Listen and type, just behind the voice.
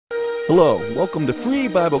Hello, welcome to Free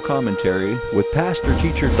Bible Commentary with Pastor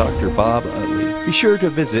Teacher Dr. Bob Utley. Be sure to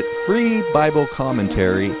visit Free Bible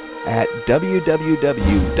Commentary at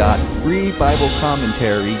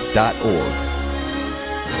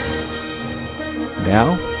www.freebiblecommentary.org.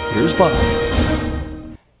 Now, here's Bob.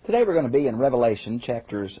 Today we're going to be in Revelation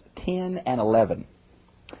chapters 10 and 11.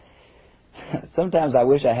 Sometimes I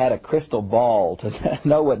wish I had a crystal ball to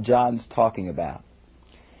know what John's talking about.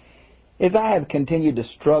 As I have continued to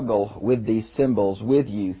struggle with these symbols with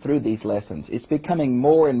you through these lessons, it's becoming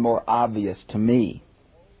more and more obvious to me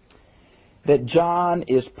that John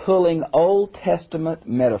is pulling Old Testament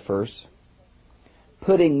metaphors,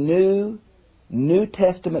 putting New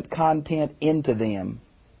Testament content into them,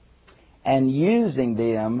 and using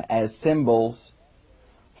them as symbols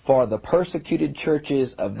for the persecuted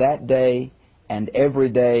churches of that day and every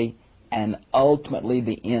day and ultimately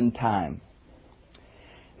the end time.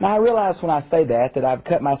 Now I realize when I say that I've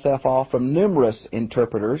cut myself off from numerous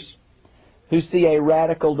interpreters who see a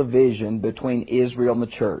radical division between Israel and the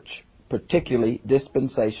church, particularly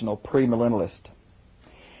dispensational premillennialists.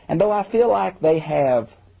 And though I feel like they have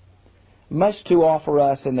much to offer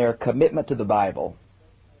us in their commitment to the Bible,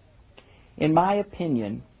 in my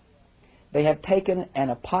opinion, they have taken an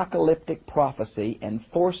apocalyptic prophecy and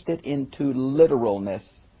forced it into literalness,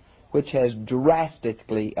 which has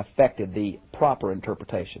drastically affected the proper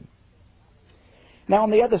interpretation. Now,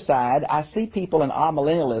 on the other side, I see people in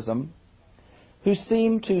amillennialism who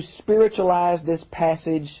seem to spiritualize this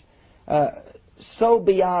passage so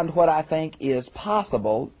beyond what I think is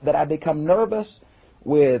possible that I become nervous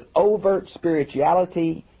with overt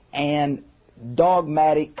spirituality and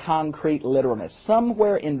dogmatic, concrete literalness.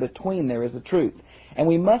 Somewhere in between there is the truth. And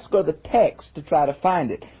we must go to the text to try to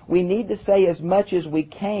find it. We need to say as much as we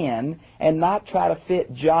can and not try to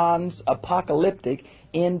fit John's apocalyptic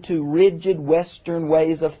into rigid Western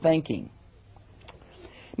ways of thinking.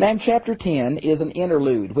 Now in chapter 10 is an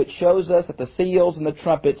interlude which shows us that the seals and the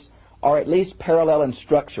trumpets are at least parallel in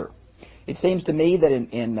structure. It seems to me that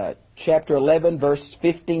in chapter 11, verse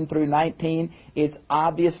 15 through 19, it's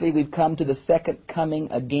obviously we've come to the second coming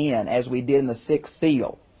again as we did in the sixth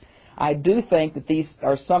seal. I do think that these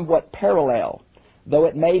are somewhat parallel, though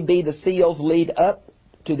it may be the seals lead up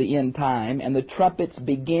to the end time and the trumpets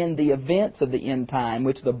begin the events of the end time,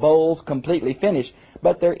 which the bowls completely finish,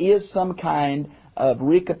 but there is some kind of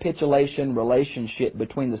recapitulation relationship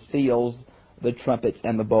between the seals, the trumpets,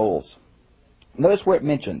 and the bowls. Notice where it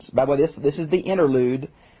mentions, by the way, this is the interlude.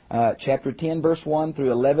 Chapter 10, verse 1 through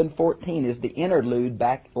 11:14 is the interlude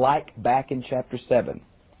back in chapter 7.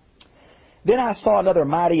 Then I saw another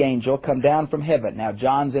mighty angel come down from heaven. Now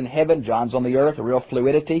John's in heaven, John's on the earth, a real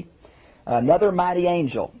fluidity. Another mighty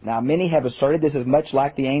angel. Now many have asserted this is much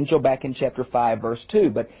like the angel back in chapter 5, verse 2,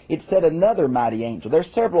 but it said another mighty angel.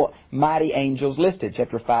 There's several mighty angels listed.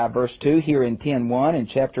 Chapter 5, verse 2, here in 10:1, and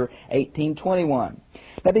chapter 18:21.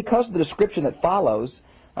 Now because of the description that follows,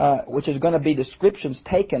 which is going to be descriptions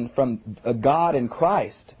taken from God and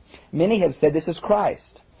Christ, many have said this is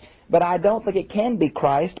Christ. But I don't think it can be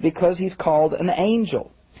Christ because he's called an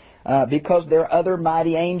angel, because there are other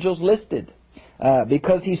mighty angels listed,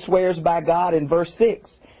 because he swears by God in verse 6,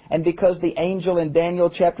 and because the angel in Daniel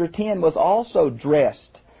chapter 10 was also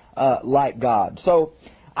dressed like God. So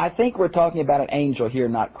I think we're talking about an angel here,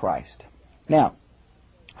 not Christ. Now,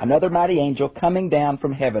 another mighty angel coming down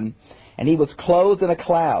from heaven, and he was clothed in a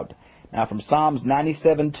cloud. Now from Psalms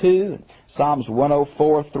 97:2, Psalms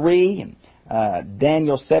 104:3, and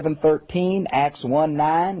Daniel 7:13, Acts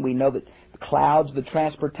 1:9, we know that clouds the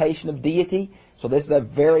transportation of deity. So this is a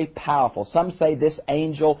very powerful. Some say this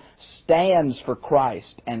angel stands for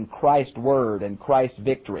Christ and Christ's word and Christ's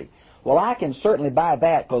victory. Well, I can certainly buy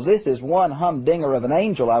that because this is one humdinger of an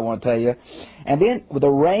angel, I want to tell you. And then with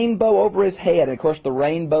a rainbow over his head, and of course the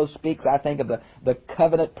rainbow speaks, I think, of the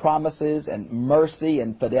covenant promises and mercy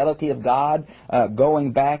and fidelity of God,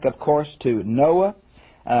 going back, of course, to Noah.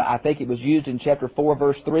 I think it was used in chapter 4,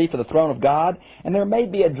 verse 3 for the throne of God. And there may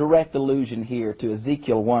be a direct allusion here to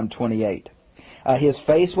Ezekiel 1:28. His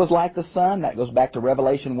face was like the sun. That goes back to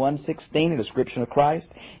Revelation 1:16, a description of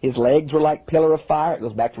Christ. His legs were like pillar of fire. It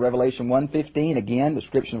goes back to Revelation 1:15, again,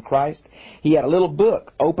 description of Christ. He had a little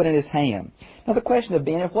book open in his hand. Now the question of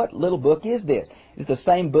being, what little book is this? Is it the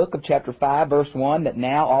same book of chapter 5, verse 1, that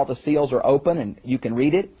now all the seals are open and you can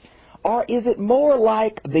read it? Or is it more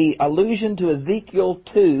like the allusion to Ezekiel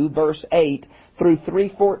 2, verse 8 through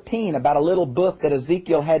 3:14, about a little book that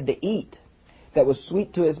Ezekiel had to eat that was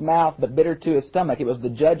sweet to his mouth but bitter to his stomach? It was the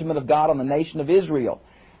judgment of God on the nation of Israel.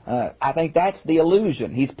 I think that's the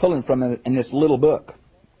allusion he's pulling from in this little book.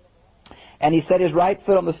 And he set his right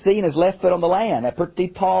foot on the sea and his left foot on the land. A pretty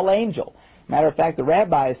tall angel. Matter of fact, the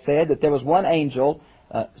rabbis said that there was one angel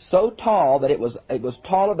so tall that it was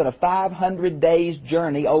taller than a 500 days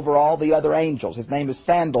journey over all the other angels. His name is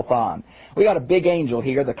Sandalphon. We got a big angel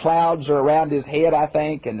here. The clouds are around his head, I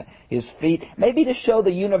think, and his feet. Maybe to show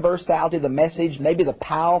the universality of the message, maybe the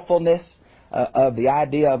powerfulness of the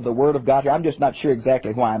idea of the Word of God here. I'm just not sure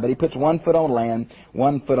exactly why, but he puts one foot on land,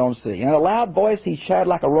 one foot on sea. In a loud voice he shouted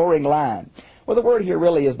like a roaring lion. Well, the word here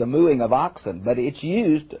really is the mooing of oxen, but it's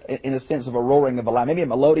used in a sense of a roaring of a lion, maybe a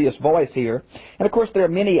melodious voice here. And, of course, there are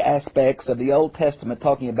many aspects of the Old Testament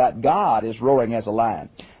talking about God as roaring as a lion.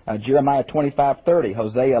 Jeremiah 25:30,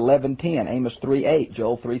 Hosea 11:10, Amos 3:8,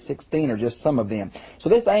 Joel 3:16 are just some of them. So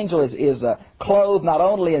this angel is clothed not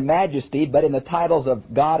only in majesty, but in the titles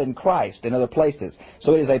of God and Christ in other places.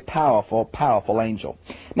 So it is a powerful, powerful angel.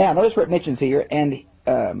 Now, notice what it mentions here, and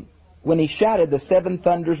when he shouted, the seven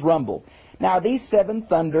thunders rumbled. Now, are these seven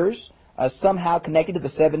thunders somehow connected to the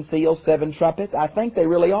seven seals, seven trumpets? I think they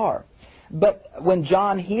really are. But when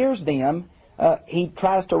John hears them, he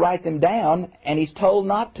tries to write them down, and he's told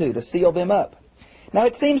not to seal them up. Now,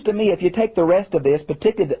 it seems to me, if you take the rest of this,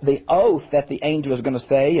 particularly the oath that the angel is going to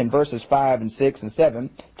say in verses 5 and 6 and 7,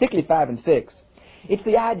 particularly 5 and 6, it's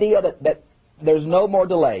the idea that there's no more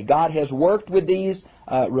delay. God has worked with these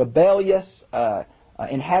rebellious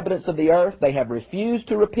inhabitants of the earth. They have refused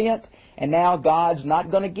to repent. And now God's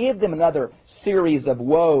not going to give them another series of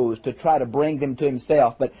woes to try to bring them to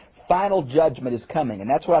himself, but final judgment is coming. And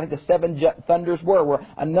that's what I think the seven thunders were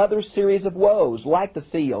another series of woes, like the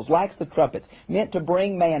seals, like the trumpets, meant to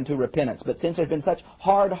bring man to repentance. But since there's been such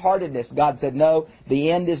hard-heartedness, God said, no,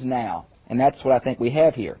 the end is now. And that's what I think we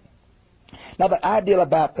have here. Now, the idea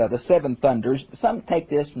about the seven thunders, some take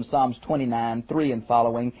this from Psalms 29:3 and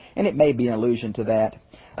following, and it may be an allusion to that.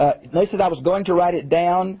 Notice that I was going to write it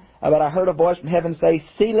down, but I heard a voice from heaven say,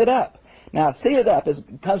 seal it up. Now, seal it up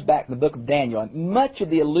comes back in the book of Daniel. And much of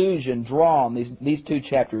the allusion drawn, these two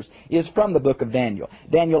chapters, is from the book of Daniel.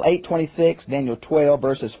 Daniel 8:26, Daniel 12,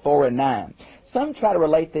 verses 4 and 9. Some try to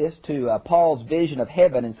relate this to Paul's vision of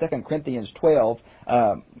heaven in 2 Corinthians 12,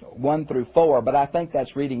 1 through 4, but I think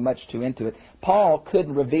that's reading much too into it. Paul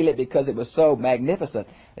couldn't reveal it because it was so magnificent.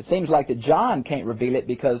 It seems like that John can't reveal it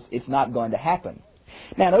because it's not going to happen.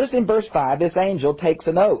 Now, notice in verse 5, this angel takes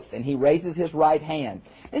an oath, and he raises his right hand.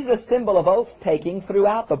 This is a symbol of oath-taking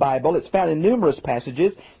throughout the Bible. It's found in numerous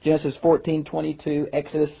passages, Genesis 14:22,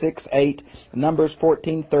 Exodus 6:8, Numbers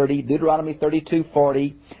 14:30, Deuteronomy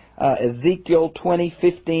 32:40, Ezekiel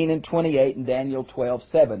 20:15 and 28, and Daniel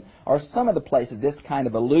 12:7 are some of the places this kind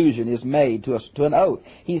of allusion is made to an oath.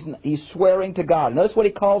 He's swearing to God. Notice what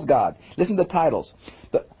he calls God. Listen to the titles.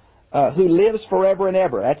 Who lives forever and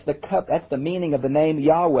ever. That's the meaning of the name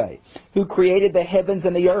Yahweh. Who created the heavens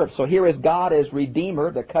and the earth. So here is God as Redeemer,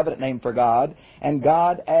 the covenant name for God, and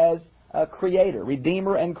God as Creator,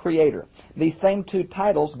 Redeemer and Creator. These same two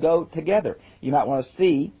titles go together. You might want to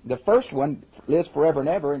see the first one, lives forever and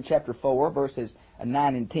ever, in chapter 4, verses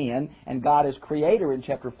 9 and 10, and God as Creator in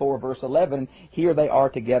chapter 4, verse 11. Here they are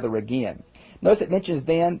together again. Notice it mentions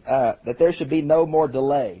then that there should be no more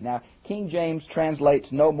delay. Now, King James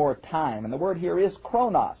translates no more time, and the word here is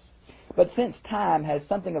chronos. But since time has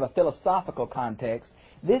something of a philosophical context,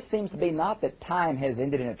 this seems to be not that time has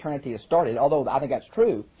ended and eternity has started, although I think that's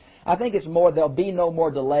true. I think it's more there'll be no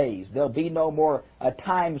more delays. There'll be no more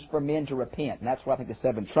times for men to repent, and that's what I think the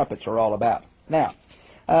seven trumpets are all about. Now,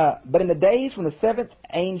 but in the days when the seventh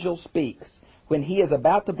angel speaks, when he is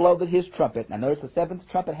about to blow his trumpet, now notice the seventh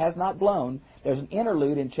trumpet has not blown, there's an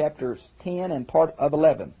interlude in chapters 10 and part of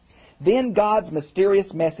 11. Then God's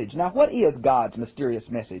mysterious message. Now, what is God's mysterious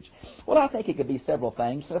message? Well, I think it could be several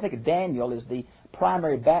things. I think Daniel is the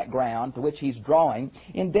primary background to which he's drawing.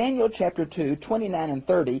 In Daniel chapter 2, 29 and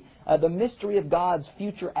 30, the mystery of God's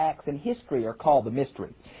future acts in history are called the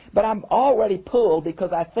mystery. But I'm already pulled,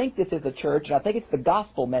 because I think this is the church, and I think it's the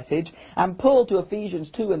gospel message, I'm pulled to Ephesians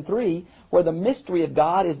 2 and 3, where the mystery of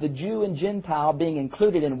God is the Jew and Gentile being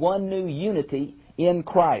included in one new unity in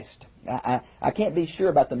Christ. I can't be sure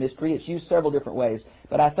about the mystery. It's used several different ways.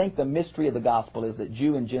 But I think the mystery of the gospel is that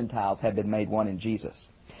Jew and Gentiles have been made one in Jesus.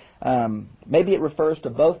 Maybe it refers to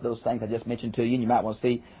both those things I just mentioned to you, and you might want to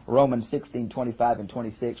see Romans 16:25 and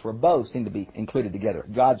 26, where both seem to be included together.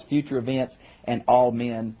 God's future events and all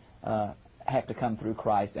men have to come through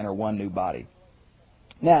Christ and are one new body.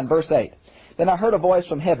 Now, in verse 8, then I heard a voice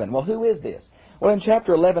from heaven. Well, who is this? Well, in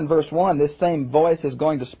chapter 11, verse 1, this same voice is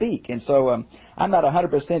going to speak. And so I'm not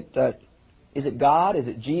 100%, is it God? Is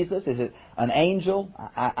it Jesus? Is it an angel?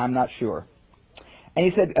 I'm not sure. And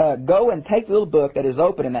he said, go and take the little book that is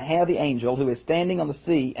open in the hand of the angel who is standing on the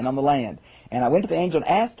sea and on the land. And I went to the angel and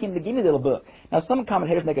asked him to give me the little book. Now, some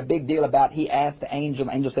commentators make a big deal about he asked the angel, and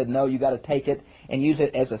the angel said, no, you got to take it and use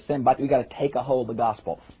it as a symbol. We got to take a hold of the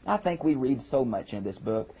gospel. I think we read so much in this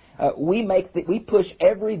book. We push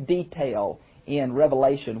every detail in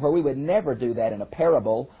Revelation where we would never do that in a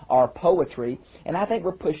parable or poetry, and I think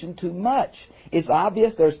we're pushing too much. It's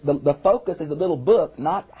obvious the focus is a little book,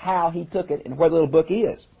 not how he took it and where the little book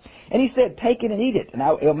is. And he said, take it and eat it, and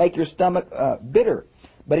it'll make your stomach bitter,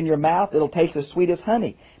 but in your mouth it'll taste as sweet as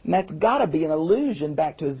honey. And that's got to be an allusion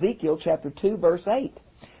back to Ezekiel chapter 2, verse 8.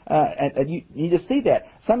 You need to see that.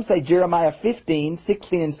 Some say Jeremiah 15,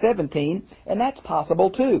 16, and 17, and that's possible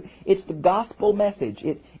too. It's the gospel message.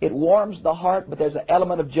 It warms the heart, but there's an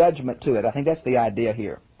element of judgment to it. I think that's the idea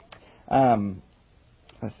here.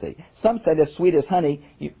 Let's see. Some say that sweet as honey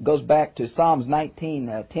goes back to Psalms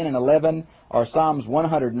 19, 10 and 11, or Psalms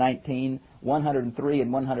 119, 103,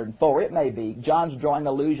 and 104. It may be. John's drawing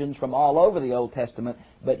allusions from all over the Old Testament,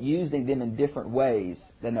 but using them in different ways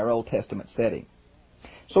than their Old Testament setting.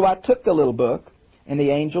 So I took the little book in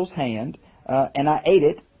the angel's hand, and I ate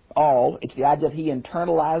it all. It's the idea that he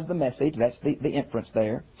internalized the message. That's the inference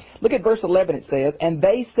there. Look at verse 11. It says, and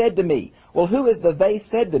they said to me. Well, who is the they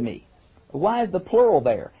said to me? Why is the plural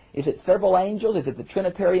there? Is it several angels? Is it the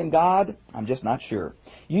Trinitarian God? I'm just not sure.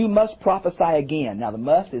 You must prophesy again. Now, the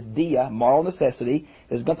must is dia, moral necessity.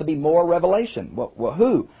 There's going to be more revelation. Well,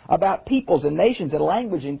 who? About peoples and nations and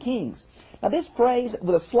language and kings. Now, this phrase,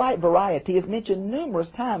 with a slight variety, is mentioned numerous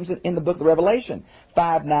times in the book of Revelation.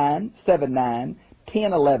 5:9, 7:9,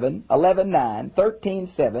 10:11, 11:9,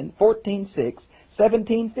 13:7, 14:6,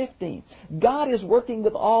 17:15. God is working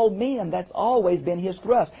with all men. That's always been His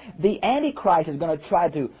thrust. The Antichrist is going to try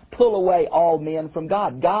to pull away all men from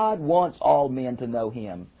God. God wants all men to know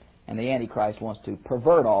Him, and the Antichrist wants to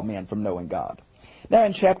pervert all men from knowing God. Now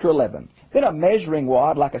in chapter 11, then a measuring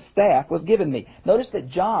rod like a staff was given me. Notice that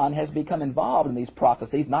John has become involved in these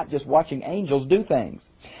prophecies, not just watching angels do things.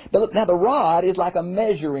 But now the rod is like a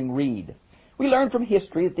measuring reed. We learn from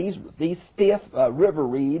history that these stiff river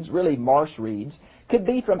reeds, really marsh reeds, could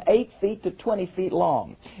be from 8 feet to 20 feet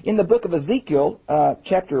long. In the book of Ezekiel,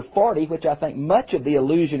 chapter 40, which I think much of the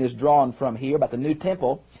allusion is drawn from here about the new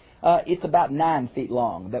temple, it's about 9 feet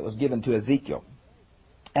long that was given to Ezekiel.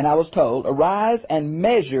 And I was told, arise and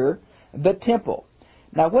measure the temple.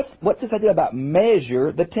 Now, what's this idea about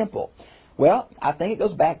measure the temple? Well, I think it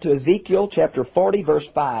goes back to Ezekiel chapter 40, verse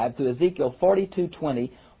 5, to Ezekiel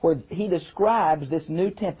 42:20, where he describes this new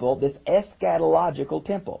temple, this eschatological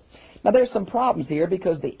temple. Now, there's some problems here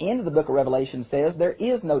because the end of the book of Revelation says there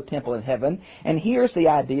is no temple in heaven, and here's the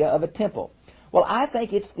idea of a temple. Well, I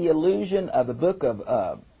think it's the allusion of the book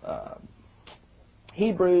of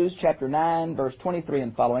Hebrews chapter 9, verse 23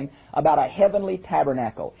 and following, about a heavenly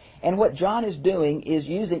tabernacle. And what John is doing is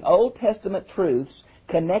using Old Testament truths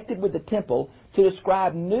connected with the temple to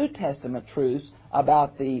describe New Testament truths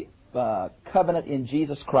about the covenant in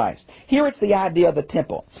Jesus Christ. Here it's the idea of the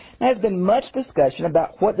temple. Now, there's been much discussion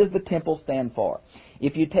about what does the temple stand for.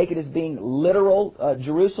 If you take it as being literal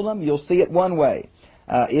Jerusalem, you'll see it one way.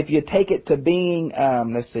 If you take it to being,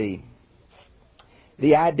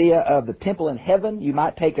 the idea of the temple in heaven, you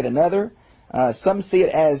might take it another. Some see it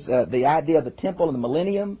as the idea of the temple in the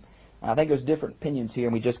millennium. I think there's different opinions here,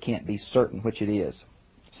 and we just can't be certain which it is.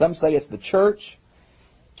 Some say it's the church.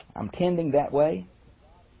 I'm tending that way.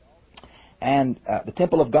 And the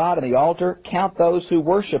temple of God and the altar, count those who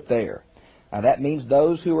worship there. That means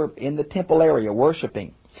those who are in the temple area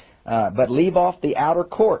worshiping. But leave off the outer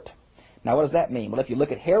court. Now, what does that mean? Well, if you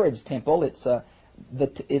look at Herod's temple, it's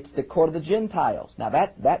the court of the Gentiles. Now,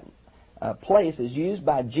 that place is used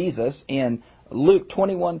by Jesus in Luke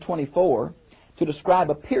 21:24 to describe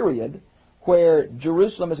a period where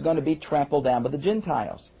Jerusalem is going to be trampled down by the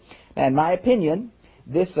Gentiles. Now, in my opinion,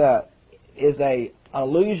 this is a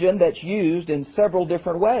allusion that's used in several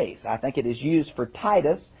different ways. I think it is used for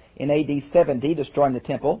Titus in AD 70, destroying the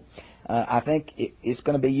temple. I think it's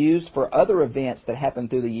going to be used for other events that happen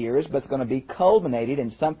through the years, but it's going to be culminated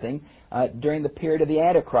in something during the period of the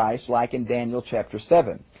Antichrist, like in Daniel chapter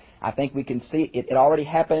 7. I think we can see it already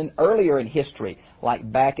happened earlier in history, like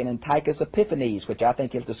back in Antiochus Epiphanes, which I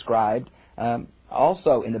think is described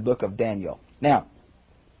also in the book of Daniel. Now,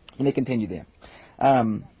 let me continue then.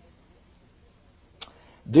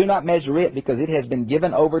 Do not measure it, because it has been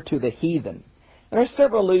given over to the heathen. There are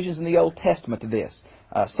several allusions in the Old Testament to this.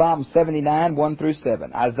 Psalm 79, 1 through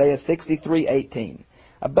 7. Isaiah 63, 18.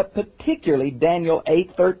 But particularly Daniel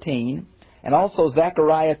 8, 13, and also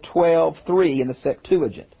Zechariah 12, 3 in the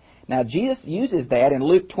Septuagint. Now, Jesus uses that in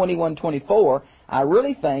Luke 21, 24. I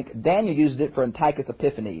really think Daniel uses it for Antiochus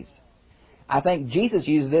Epiphanes. I think Jesus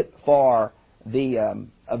uses it for the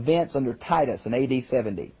events under Titus in AD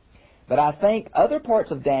 70. But I think other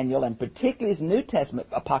parts of Daniel, and particularly his New Testament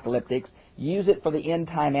apocalyptics, use it for the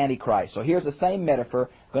end-time Antichrist. So here's the same metaphor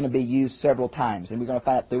going to be used several times, and we're going to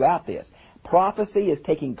find it throughout this. Prophecy is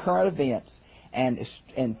taking current events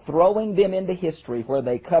and throwing them into history, where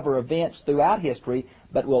they cover events throughout history,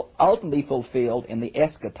 but will ultimately be fulfilled in the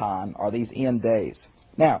eschaton, or these end days.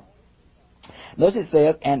 Now, notice it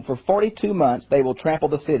says, and for 42 months they will trample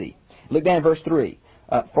the city. Look down at verse 3.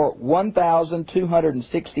 For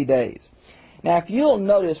 1,260 days. Now, if you'll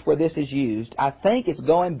notice where this is used, I think it's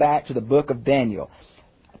going back to the book of Daniel.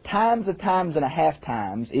 Times and a half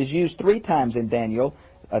times is used 3 times in Daniel,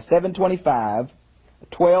 7:25,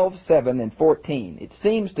 12:7, and 14. It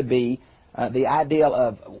seems to be the ideal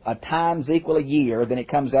of a times equal a year, then it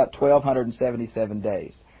comes out 1,277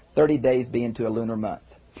 days, 30 days being to a lunar month.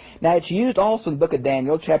 Now, it's used also in the book of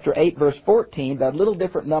Daniel, chapter 8, verse 14, but a little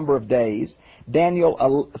different number of days. Daniel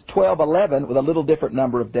 12:11 with a little different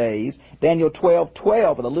number of days. Daniel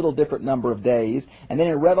 12:12 with a little different number of days. And then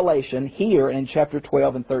in Revelation, here in chapter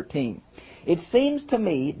 12 and 13. It seems to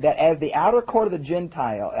me that as the outer court of the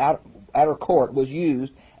Gentile, outer court was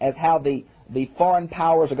used as how the foreign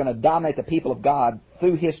powers are going to dominate the people of God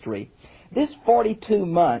through history, this 42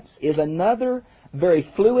 months is another very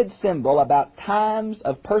fluid symbol about times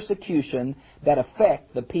of persecution that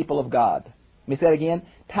affect the people of God. Let me say that again.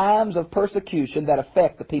 Times of persecution that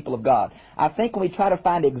affect the people of God. I think when we try to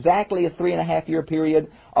find exactly a 3.5-year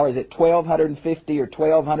period, or is it 1,250 or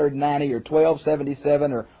 1,290 or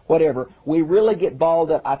 1,277 or whatever, we really get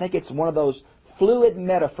balled up. I think it's one of those fluid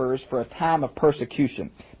metaphors for a time of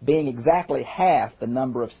persecution, being exactly half the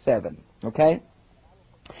number of 7. Okay?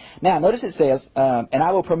 Now, notice it says, and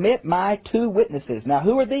I will permit my 2 witnesses. Now,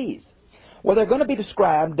 who are these? Well, they're going to be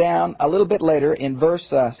described down a little bit later in verse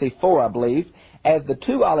 4, I believe, as the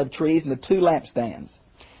 2 olive trees and the 2 lampstands.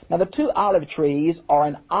 Now, the 2 olive trees are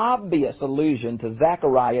an obvious allusion to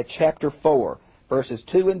Zechariah chapter 4, verses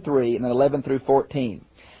 2 and 3, and then 11 through 14.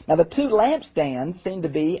 Now, the 2 lampstands seem to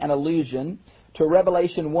be an allusion to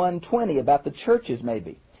Revelation 1:20 about the churches,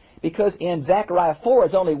 maybe. Because in Zechariah 4,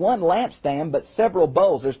 it's only 1 lampstand, but several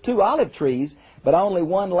bowls. There's 2 olive trees, but only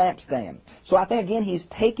 1 lampstand. So I think, again, he's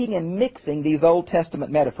taking and mixing these Old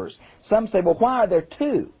Testament metaphors. Some say, well, why are there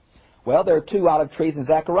 2? Well, there are 2 olive trees in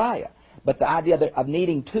Zechariah. But the idea of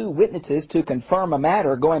needing 2 witnesses to confirm a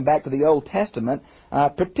matter, going back to the Old Testament,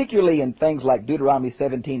 particularly in things like Deuteronomy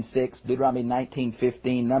 17:6, Deuteronomy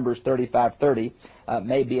 19:15, Numbers 35:30,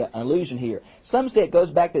 may be an allusion here. Some say it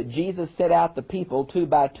goes back that Jesus set out the people 2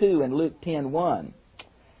 by 2 in Luke 10:1.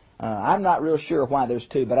 I'm not real sure why there's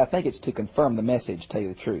 2, but I think it's to confirm the message, to tell you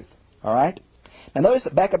the truth. All right? Now notice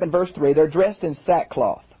back up in verse 3, they're dressed in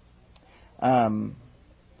sackcloth.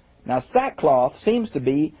 Now, sackcloth seems to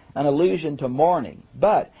be an allusion to mourning,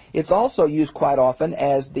 but it's also used quite often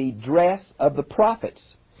as the dress of the prophets.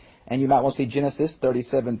 And you might want to see Genesis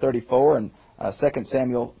 37:34 and 2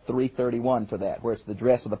 Samuel 3:31 for that, where it's the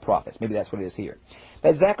dress of the prophets. Maybe that's what it is here.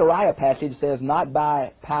 That Zechariah passage says, not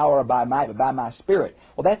by power or by might, but by my spirit.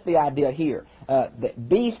 Well, that's the idea here. The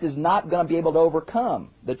beast is not going to be able to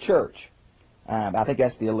overcome the church. I think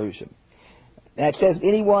that's the allusion. Now it says, if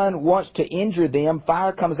anyone wants to injure them,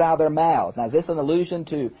 fire comes out of their mouths. Now, is this an allusion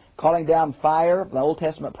to calling down fire, the Old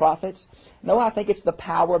Testament prophets? No, I think it's the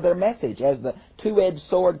power of their message. As the 2-edged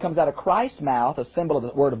sword comes out of Christ's mouth, a symbol of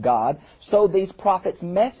the Word of God, so these prophets'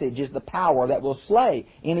 message is the power that will slay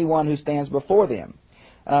anyone who stands before them.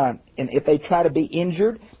 And if they try to be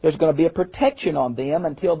injured, there's going to be a protection on them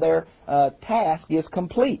until their task is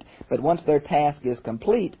complete. But once their task is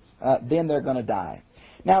complete, then they're going to die.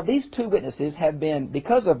 Now, these 2 witnesses have been,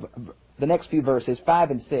 because of the next few verses,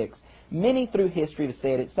 5 and 6, many through history have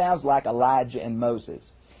said it sounds like Elijah and Moses.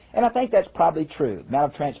 And I think that's probably true. The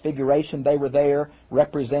Mount of Transfiguration, they were there,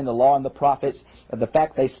 representing the law and the prophets. The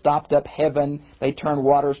fact they stopped up heaven, they turned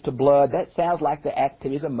waters to blood, that sounds like the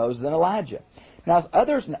activities of Moses and Elijah. Now,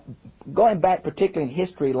 others, going back particularly in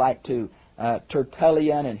history, like to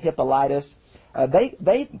Tertullian and Hippolytus,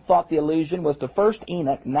 they thought the allusion was to 1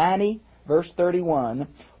 Enoch 90, verse 31,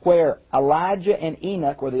 where Elijah and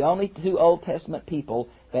Enoch were the only 2 Old Testament people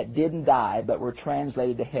that didn't die but were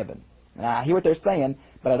translated to heaven. Now, I hear what they're saying,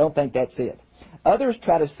 but I don't think that's it. Others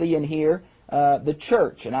try to see in here the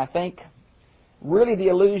church, and I think really the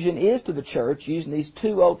allusion is to the church using these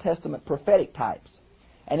 2 Old Testament prophetic types.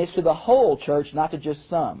 And it's to the whole church, not to just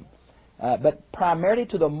some, but primarily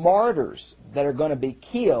to the martyrs that are going to be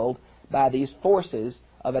killed by these forces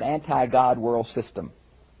of an anti-God world system.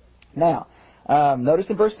 Now, Notice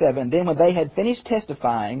in verse 7, then when they had finished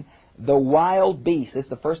testifying, the wild beast, this is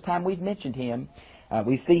the first time we've mentioned him.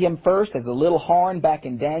 We see him first as a little horn back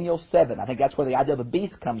in Daniel 7. I think that's where the idea of the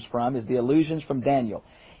beast comes from, is the allusions from Daniel.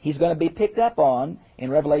 He's going to be picked up on in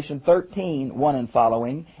Revelation 13, 1 and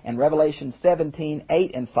following, and Revelation 17,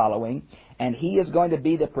 8 and following, and he is going to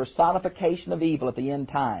be the personification of evil at the end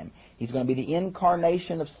time. He's going to be the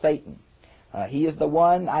incarnation of Satan. He is the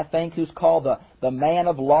one, I think, who's called the man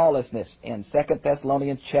of lawlessness in 2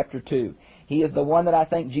 Thessalonians chapter 2. He is the one that I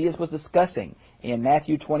think Jesus was discussing in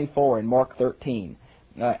Matthew 24 and Mark 13.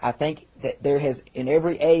 I think that there has in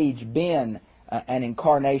every age been an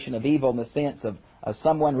incarnation of evil in the sense of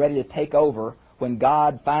someone ready to take over when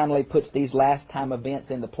God finally puts these last time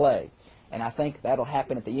events into play. And I think that'll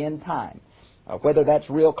happen at the end time. Whether that's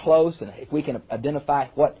real close and if we can identify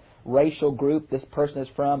what racial group this person is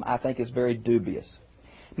from, I think is very dubious.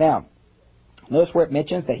 Now, notice where it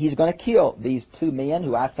mentions that he's going to kill these two men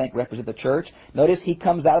who I think represent the church. Notice he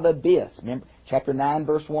comes out of the abyss. Remember, chapter 9,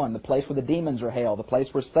 verse 1, the place where the demons are held, the place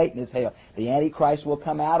where Satan is held. The Antichrist will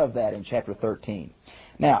come out of that in chapter 13.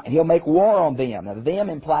 Now, and he'll make war on them. Now,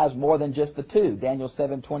 them implies more than just the two. Daniel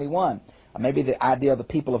 7:21. Maybe the idea of the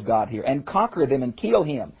people of God here. And conquer them and kill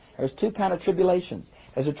him. There's two kind of tribulations.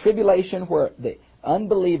 There's a tribulation where the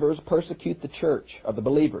unbelievers persecute the church of the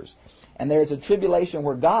believers. And there's a tribulation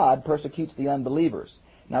where God persecutes the unbelievers.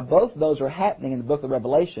 Now, both of those are happening in the book of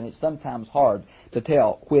Revelation. It's sometimes hard to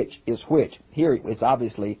tell which is which. Here, it's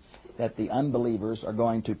obviously that the unbelievers are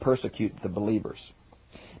going to persecute the believers.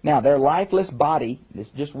 Now, their lifeless body, it's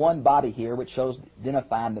just one body here, which shows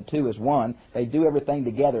identifying the two as one. They do everything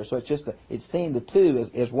together, so it's seeing the two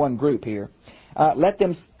as one group here. Let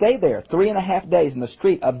them stay there 3.5 days in the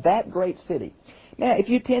street of that great city. Now, if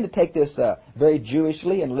you tend to take this very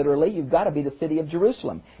Jewishly and literally, you've got to be the city of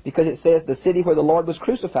Jerusalem, because it says the city where the Lord was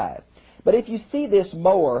crucified. But if you see this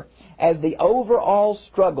more as the overall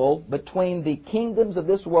struggle between the kingdoms of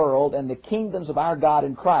this world and the kingdoms of our God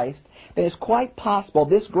in Christ, then it's quite possible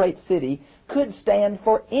this great city could stand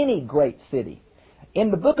for any great city.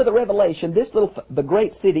 In the book of the Revelation, the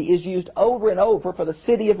great city is used over and over for the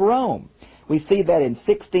city of Rome. We see that in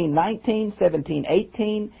 16:19,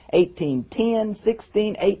 17:18, 18:10,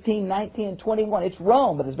 16, 18, 19, and 21. It's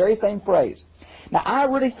Rome, but it's the very same phrase. Now, I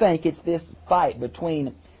really think it's this fight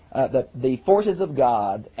between the forces of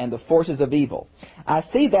God and the forces of evil. I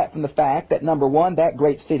see that from the fact that, number one, that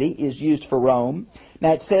great city is used for Rome.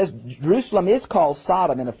 Now, it says Jerusalem is called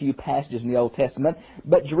Sodom in a few passages in the Old Testament,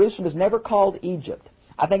 but Jerusalem is never called Egypt.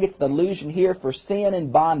 I think it's the allusion here for sin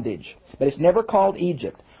and bondage, but it's never called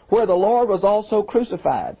Egypt, where the Lord was also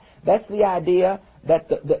crucified. That's the idea that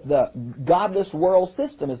the godless world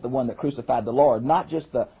system is the one that crucified the Lord, not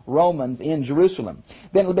just the Romans in Jerusalem.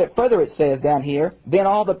 Then a little bit further it says down here, then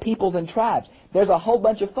all the peoples and tribes. There's a whole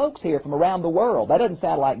bunch of folks here from around the world. That doesn't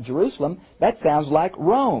sound like Jerusalem. That sounds like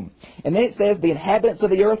Rome. And then it says the inhabitants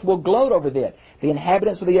of the earth will gloat over this. The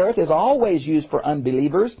inhabitants of the earth is always used for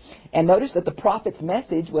unbelievers. And notice that the prophet's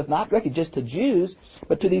message was not directed just to Jews,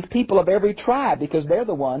 but to these people of every tribe, because they're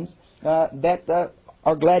the ones that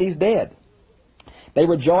are glad he's dead. They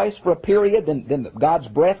rejoice for a period, then God's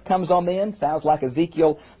breath comes on them. Sounds like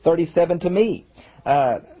Ezekiel 37 to me.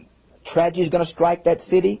 Tragedy is going to strike that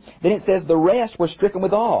city. Then it says the rest were stricken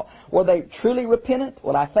with awe. Were they truly repentant?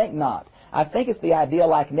 Well, I think not. I think it's the idea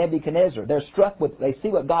like Nebuchadnezzar. They're struck with, they see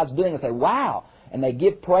what God's doing and say, wow, and they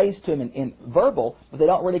give praise to him in verbal, but they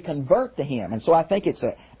don't really convert to him. And so I think it's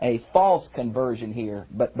a false conversion here,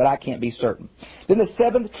 but I can't be certain. Then the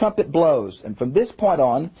seventh trumpet blows, and from this point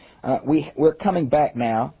on, we're coming back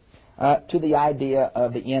now to the idea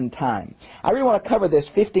of the end time. I really want to cover this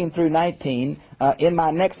 15 through 19 in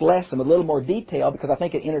my next lesson with a little more detail, because I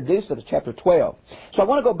think it introduces us to chapter 12. So I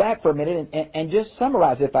want to go back for a minute and just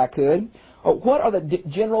summarize, if I could, what are the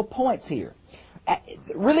general points here.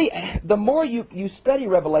 Really, the more you study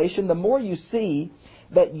Revelation, the more you see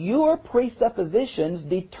that your presuppositions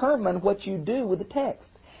determine what you do with the text.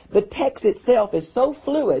 The text itself is so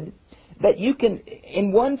fluid that you can,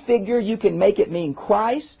 in one figure, you can make it mean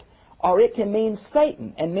Christ, or it can mean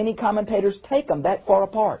Satan, and many commentators take them that far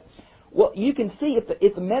apart. Well, you can see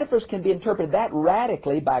if the metaphors can be interpreted that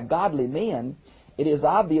radically by godly men, it is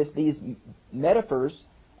obvious these metaphors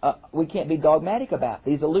we can't be dogmatic about,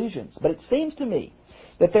 these allusions. But it seems to me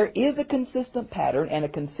that there is a consistent pattern and a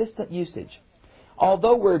consistent usage.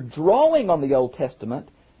 Although we're drawing on the Old Testament,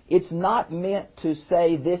 it's not meant to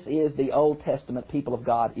say this is the Old Testament people of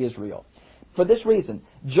God, Israel. For this reason,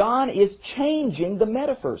 John is changing the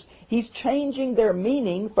metaphors. He's changing their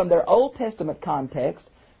meaning from their Old Testament context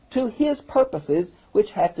to his purposes, which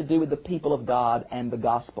have to do with the people of God and the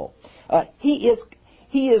gospel. He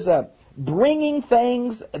is bringing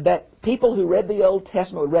things that people who read the Old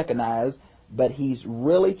Testament would recognize, but He's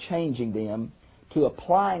really changing them to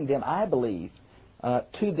applying them, I believe,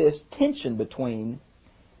 to this tension between,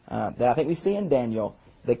 that I think we see in Daniel,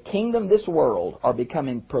 the kingdom of this world are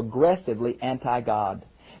becoming progressively anti-God.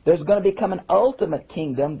 There's going to become an ultimate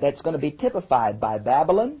kingdom that's going to be typified by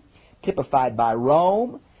Babylon, typified by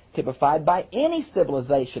Rome, typified by any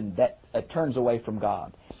civilization that turns away from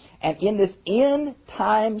God. And in this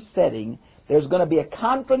end-time setting, there's going to be a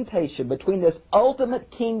confrontation between this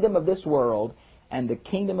ultimate kingdom of this world and the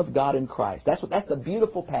kingdom of God in Christ. That's the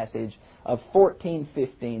beautiful passage of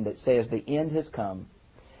 14:15 that says the end has come.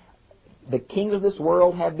 The kings of this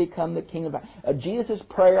world have become the kingdom of Jesus'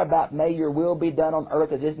 prayer about may your will be done on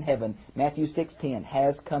earth as it is in heaven, Matthew 6:10,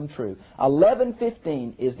 has come true.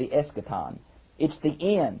 11:15 is the eschaton. It's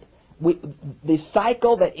the end. The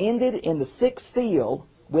cycle that ended in the sixth seal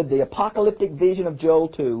with the apocalyptic vision of Joel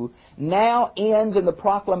 2 now ends in the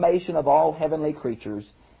proclamation of all heavenly creatures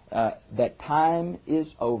that time is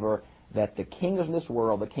over, that the kingdoms of this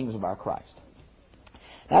world, the kingdoms of our Christ.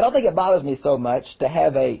 Now, I don't think it bothers me so much to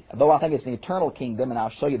have though I think it's an eternal kingdom, and I'll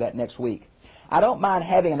show you that next week. I don't mind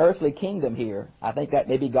having an earthly kingdom here. I think that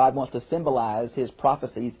maybe God wants to symbolize His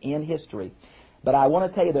prophecies in history. But I want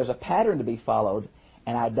to tell you there's a pattern to be followed,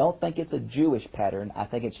 and I don't think it's a Jewish pattern. I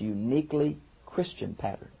think it's a uniquely Christian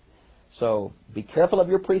pattern. So be careful of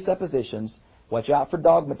your presuppositions. Watch out for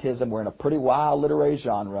dogmatism. We're in a pretty wild literary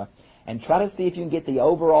genre. And try to see if you can get the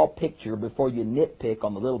overall picture before you nitpick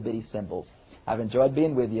on the little bitty symbols. I've enjoyed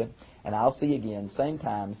being with you, and I'll see you again, same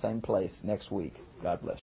time, same place, next week. God bless you.